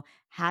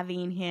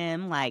 having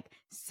him like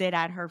sit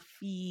at her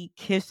feet,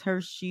 kiss her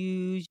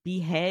shoes, be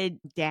head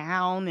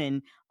down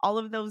and all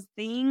of those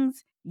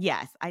things.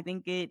 Yes, I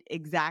think it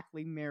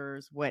exactly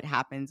mirrors what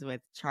happens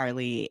with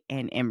Charlie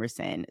and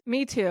Emerson.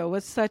 Me too. It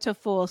was such a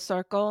full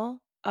circle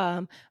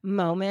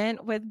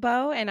moment with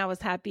Bo, and I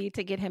was happy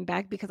to get him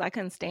back because I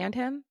couldn't stand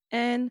him.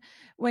 And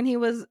when he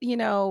was,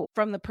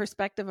 from the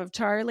perspective of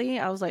Charlie,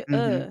 I was like,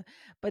 ugh.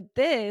 But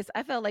this,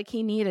 I felt like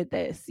he needed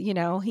this, he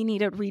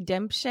needed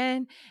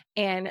redemption.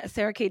 And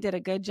Sarah Kate did a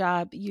good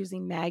job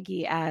using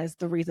Maggie as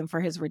the reason for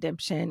his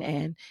redemption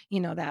and,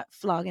 that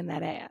flogging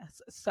that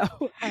ass. So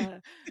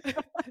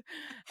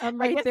I'm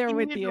right there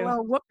with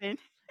you.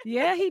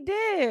 Yeah, he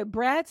did.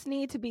 Brats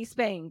need to be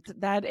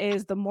spanked. That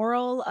is the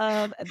moral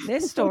of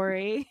this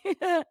story.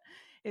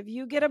 If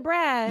you get a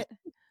brat,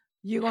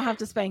 you're going to have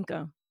to spank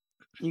him.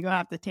 You're going to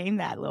have to tame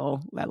that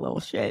little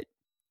shit.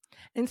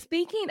 And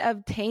speaking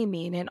of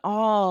taming and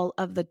all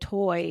of the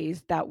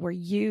toys that were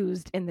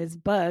used in this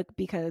book,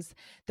 because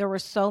there were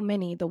so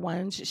many, the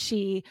ones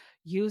she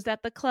used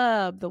at the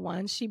club, the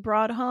ones she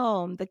brought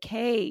home, the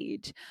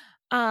cage.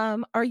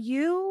 Are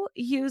you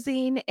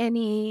using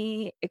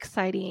any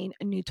exciting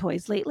new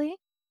toys lately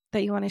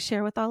that you want to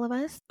share with all of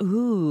us?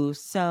 Ooh,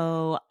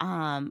 so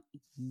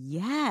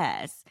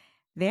yes,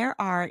 there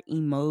are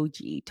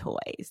emoji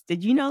toys.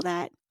 Did you know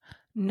that?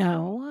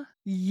 No.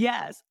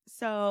 Yes.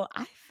 So I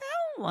found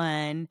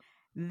one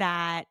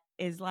that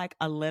is like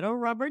a little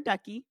rubber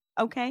ducky.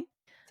 Okay.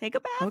 Take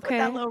a bath with that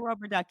Okay. little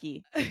rubber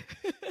ducky. Okay.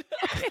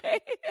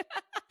 Take a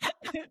bath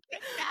with him.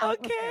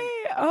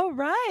 Okay. All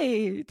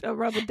right. A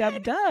rubber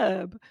dub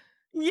dub.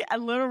 Yeah, a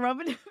little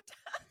rubber ducky.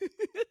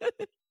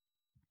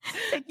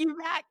 Take you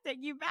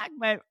back,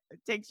 but it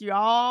takes you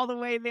all the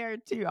way there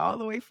too, all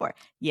the way forward.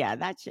 Yeah,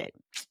 that shit.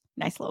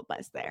 Nice little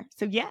buzz there.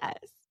 So yes.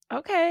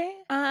 Okay.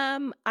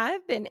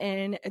 I've been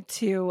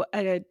into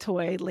a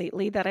toy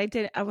lately that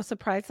I was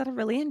surprised that I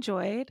really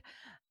enjoyed.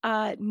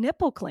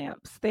 Nipple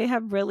clamps. They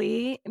have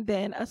really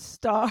been a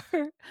star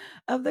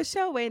of the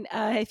show. And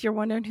if you're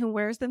wondering who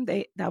wears them,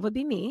 that would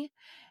be me.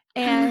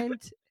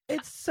 And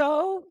it's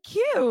so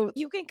cute.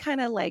 You can kind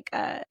of like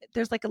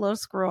there's like a little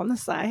screw on the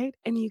side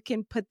and you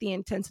can put the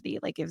intensity,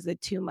 like is it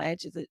too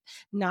much, is it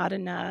not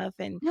enough,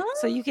 and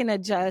so you can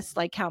adjust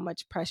like how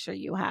much pressure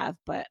you have.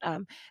 But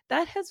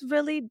that has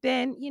really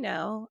been,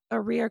 a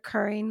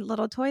reoccurring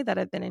little toy that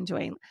I've been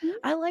enjoying.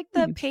 I like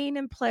the Nice. pain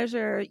and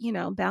pleasure,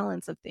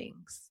 balance of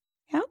things.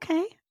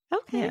 Okay.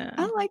 Okay. Yeah.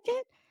 I like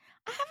it.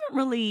 I haven't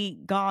really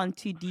gone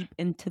too deep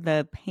into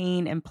the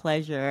pain and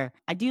pleasure.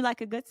 I do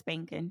like a good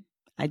spanking.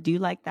 I do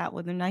like that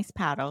with a nice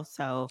paddle.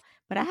 So,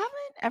 but I haven't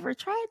ever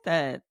tried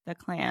the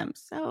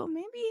clamps. So I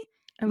mean,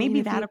 maybe if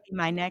you that'll be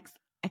my next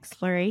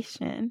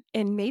exploration.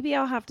 And maybe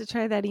I'll have to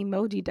try that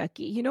emoji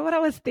ducky. You know what I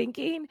was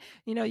thinking?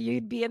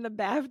 You'd be in the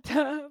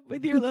bathtub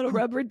with your little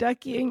rubber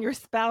ducky and your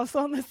spouse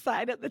on the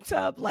side of the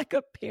tub like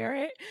a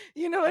parent.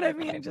 You know what I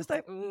mean? And just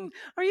like,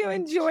 are you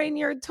enjoying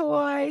your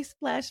toy?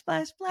 Splash,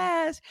 splash,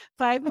 splash.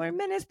 5 more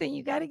minutes, then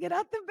you got to get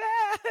out the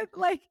bath.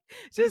 Like,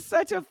 just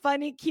such a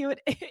funny,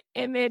 cute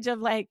image of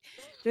like,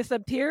 this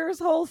appears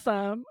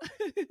wholesome.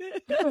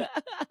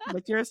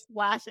 But you're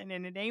splashing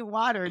and it ain't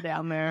water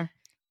down there.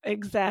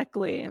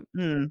 Exactly.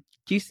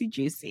 Juicy,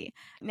 juicy.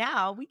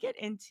 Now we get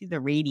into the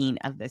rating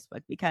of this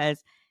book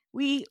because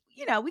we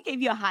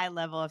gave you a high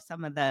level of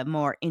some of the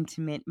more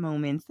intimate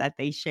moments that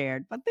they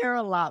shared, but there are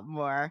a lot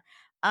more.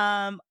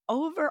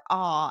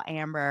 Overall,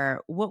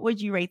 Amber, what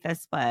would you rate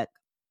this book?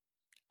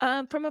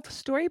 From a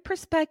story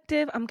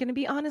perspective, I'm going to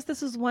be honest,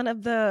 this is one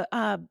of the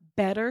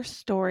better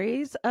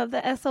stories of the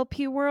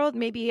SLP world.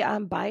 Maybe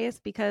I'm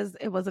biased because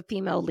it was a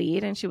female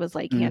lead and she was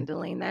like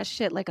handling that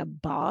shit like a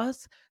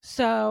boss.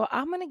 So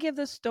I'm going to give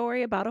this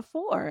story about a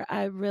 4.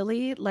 I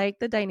really like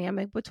the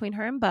dynamic between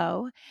her and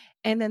Bo.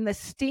 And then the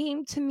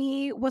steam to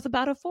me was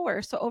about a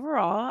 4. So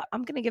overall,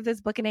 I'm going to give this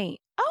book an 8.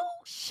 Oh,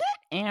 shit,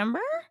 Amber.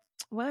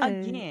 What?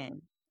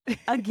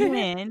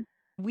 Again,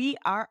 we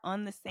are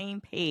on the same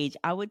page.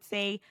 I would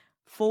say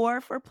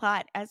 4 for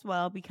plot as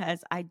well,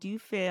 because I do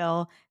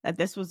feel that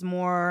this was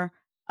more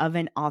of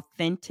an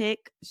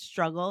authentic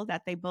struggle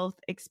that they both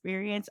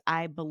experienced.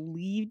 I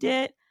believed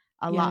it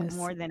a lot Yes.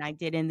 more than I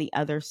did in the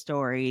other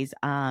stories,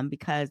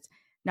 because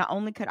not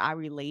only could I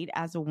relate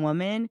as a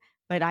woman,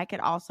 but I could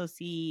also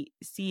see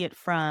it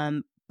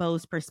from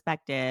Bo's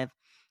perspective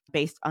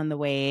based on the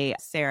way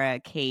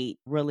Sarah Cate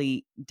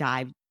really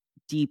dived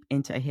deep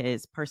into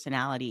his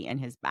personality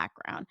and his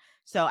background.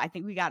 So I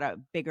think we got a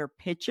bigger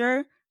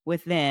picture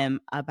with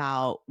them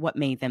about what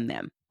made them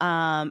them.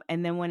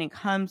 And then when it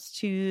comes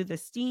to the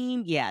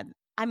steam, yeah,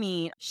 I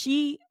mean,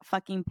 she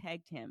fucking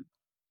pegged him.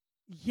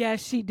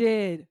 Yes, she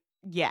did.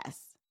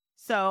 Yes.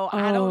 So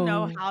I don't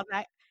know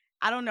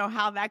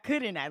how that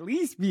couldn't at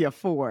least be a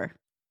 4.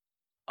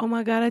 Oh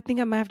my God, I think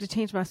I might have to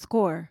change my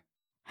score.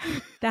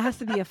 That has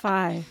to be a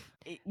 5.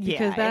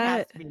 Yeah, it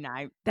has to be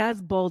 9.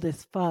 That's bold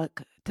as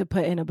fuck to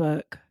put in a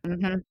book.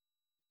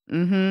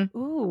 Ooh,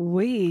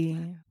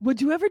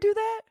 would you ever do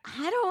that?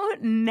 I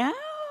don't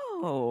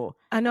know.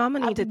 I know I'm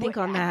gonna need to think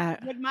on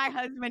that. Would my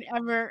husband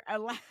ever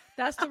allow?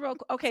 That's the real.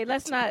 Okay,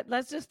 let's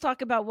just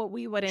talk about what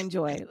we would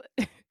enjoy.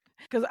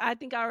 Because I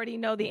think I already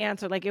know the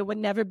answer. Like, it would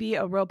never be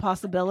a real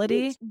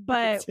possibility.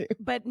 But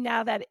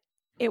now that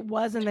it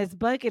was in this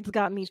book, it's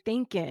got me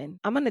thinking.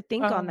 I'm gonna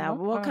think on that.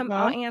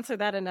 I'll answer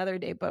that another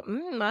day. But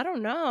I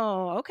don't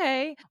know.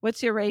 Okay,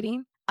 what's your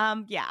rating?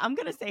 Yeah, I'm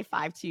gonna say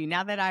 5 too.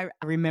 Now that I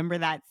remember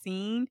that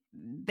scene,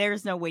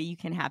 there's no way you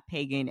can have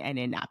pagan and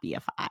it not be a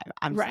 5.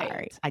 I'm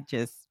sorry.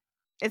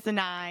 It's a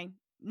 9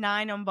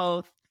 on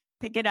both.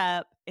 Pick it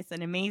up. It's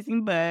an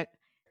amazing book.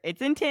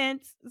 It's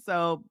intense,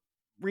 so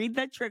read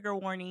the trigger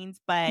warnings.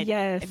 But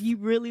yes, if you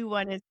really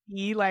want to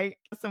see like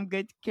some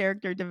good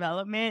character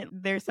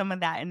development, there's some of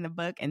that in the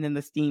book, and then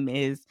the steam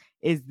is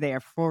there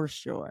for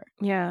sure.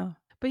 Yeah.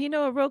 But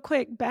real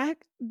quick, back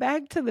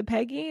to the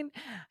pegging.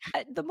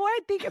 The more I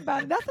think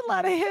about it, that's a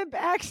lot of hip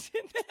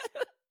action.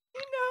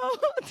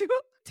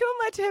 Too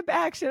much hip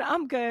action.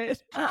 I'm good.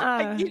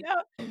 I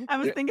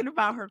was thinking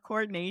about her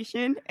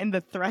coordination and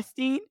the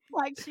thrusting.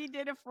 Like she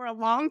did it for a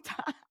long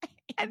time.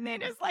 And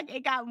then it's like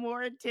it got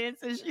more intense.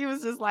 And she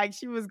was just like,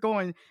 she was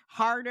going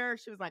harder.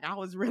 She was like, I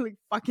was really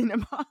fucking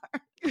him hard.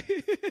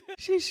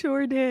 She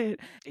sure did.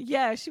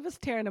 Yeah, she was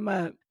tearing him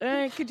up.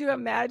 Could you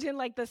imagine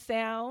like the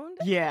sound?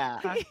 Yeah.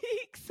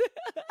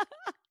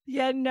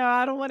 Yeah, no,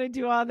 I don't want to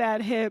do all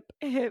that hip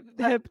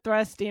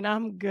thrusting.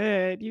 I'm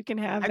good. You can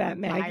have that,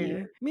 Maggie.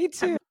 Tired. Me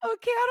too.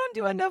 Okay, I don't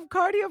do enough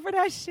cardio for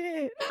that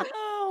shit.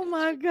 Oh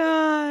my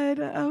God.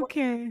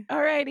 Okay.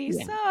 Alrighty.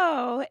 Yeah.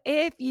 So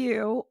if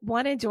you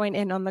want to join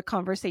in on the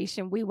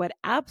conversation, we would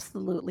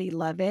absolutely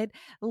love it.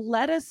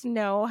 Let us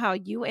know how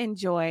you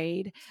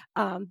enjoyed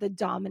the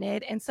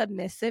dominant and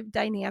submissive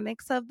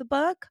dynamics of the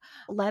book.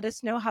 Let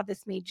us know how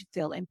this made you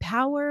feel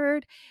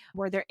empowered.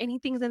 Were there any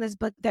things in this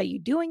book that you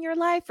do in your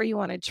life or you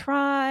want to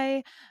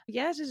try?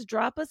 Yeah, just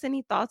drop us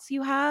any thoughts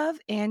you have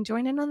and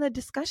join in on the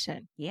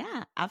discussion.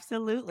 Yeah,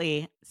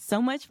 absolutely.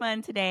 So much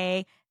fun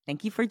today.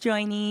 Thank you for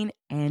joining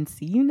and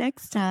see you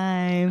next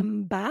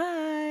time.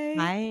 Bye.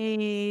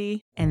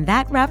 Bye. And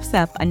that wraps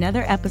up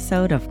another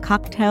episode of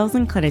Cocktails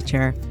and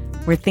Literature,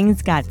 where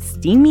things got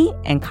steamy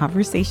and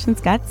conversations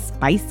got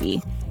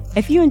spicy.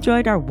 If you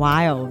enjoyed our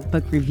wild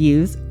book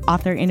reviews,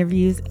 author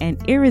interviews,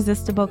 and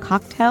irresistible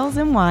cocktails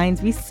and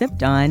wines we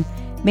sipped on,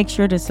 make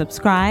sure to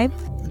subscribe,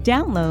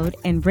 download,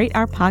 and rate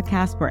our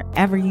podcast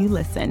wherever you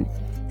listen.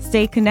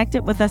 Stay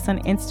connected with us on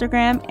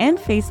Instagram and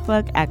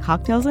Facebook at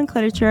Cocktails and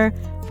Literature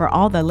for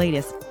all the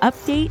latest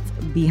updates,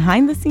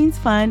 behind-the-scenes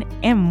fun,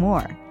 and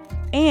more.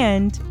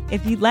 And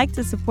if you'd like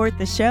to support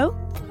the show,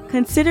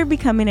 consider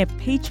becoming a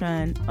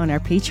patron on our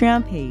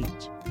Patreon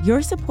page.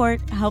 Your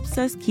support helps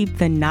us keep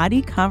the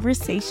naughty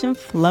conversation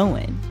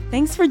flowing.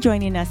 Thanks for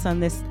joining us on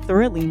this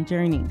thrilling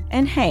journey.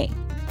 And hey,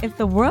 if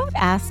the world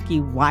asks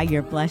you why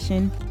you're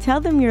blushing,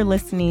 tell them you're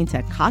listening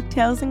to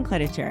Cocktails and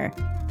Literature,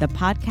 the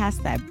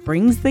podcast that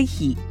brings the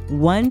heat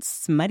one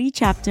smutty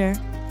chapter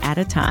at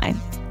a time.